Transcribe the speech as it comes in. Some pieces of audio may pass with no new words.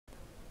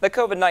The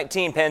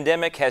COVID-19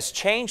 pandemic has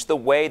changed the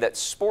way that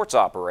sports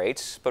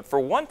operates, but for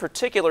one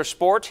particular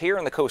sport here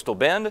in the Coastal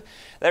Bend,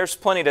 there's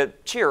plenty to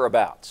cheer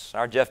about.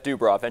 Our Jeff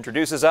Dubroff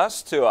introduces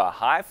us to a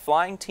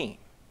high-flying team.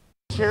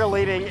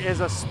 Cheerleading is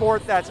a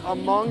sport that's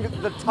among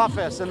the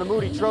toughest, and the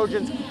Moody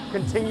Trojans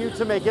continue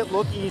to make it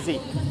look easy,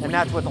 and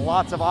that's with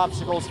lots of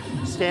obstacles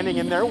standing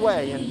in their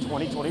way in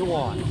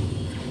 2021.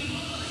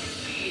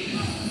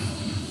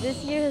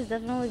 This year has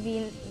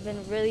definitely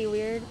been really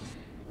weird.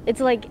 It's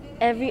like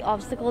every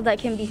obstacle that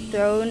can be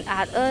thrown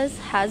at us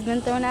has been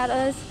thrown at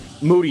us.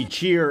 Moody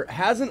Cheer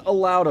hasn't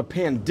allowed a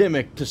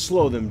pandemic to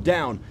slow them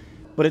down,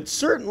 but it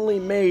certainly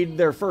made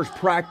their first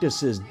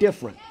practices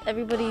different.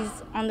 Everybody's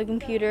on the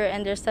computer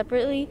and they're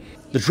separately.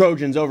 The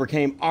Trojans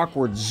overcame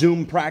awkward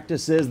Zoom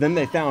practices, then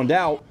they found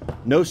out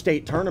no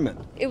state tournament.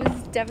 It was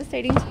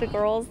devastating to the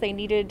girls. They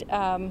needed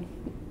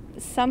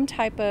some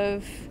type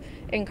of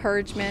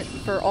encouragement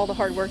for all the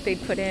hard work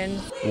they'd put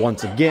in.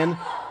 Once again,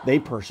 they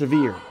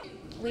persevered.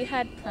 We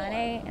had plan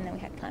A, and then we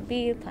had plan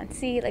B, plan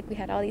C, like we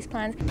had all these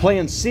plans.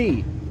 Plan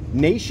C,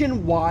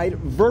 nationwide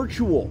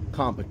virtual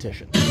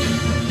competition.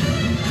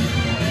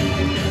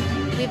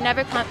 We've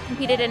never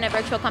competed in a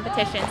virtual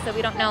competition, so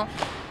we don't know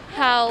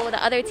how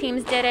the other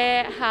teams did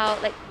it,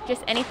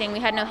 just anything. We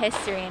had no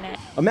history in it.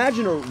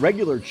 Imagine a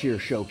regular cheer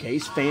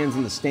showcase, fans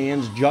in the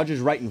stands, judges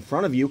right in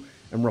front of you,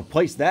 and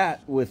replace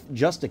that with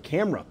just a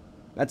camera.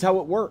 That's how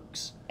it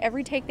works.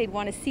 Every take they'd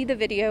want to see the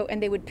video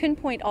and they would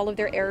pinpoint all of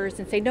their errors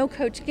and say, "No,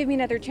 coach, give me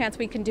another chance,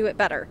 we can do it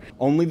better."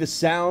 Only the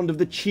sound of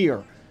the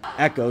cheer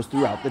echoes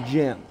throughout the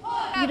gym.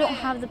 You don't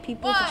have the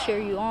people to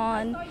cheer you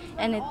on,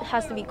 and it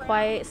has to be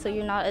quiet so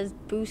you're not as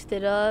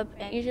boosted up.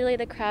 Usually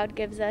the crowd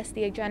gives us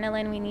the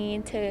adrenaline we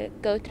need to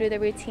go through the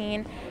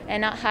routine,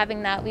 and not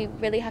having that, we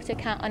really have to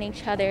count on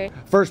each other.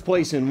 First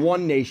place in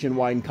one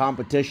nationwide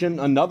competition,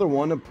 another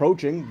one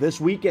approaching this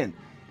weekend.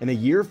 In a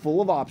year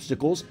full of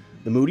obstacles,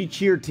 the Moody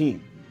Cheer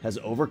team has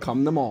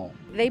overcome them all.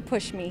 They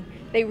push me.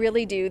 They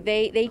really do.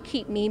 They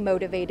keep me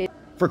motivated.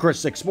 For Chris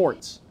 6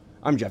 Sports,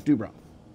 I'm Jeff Dubroff.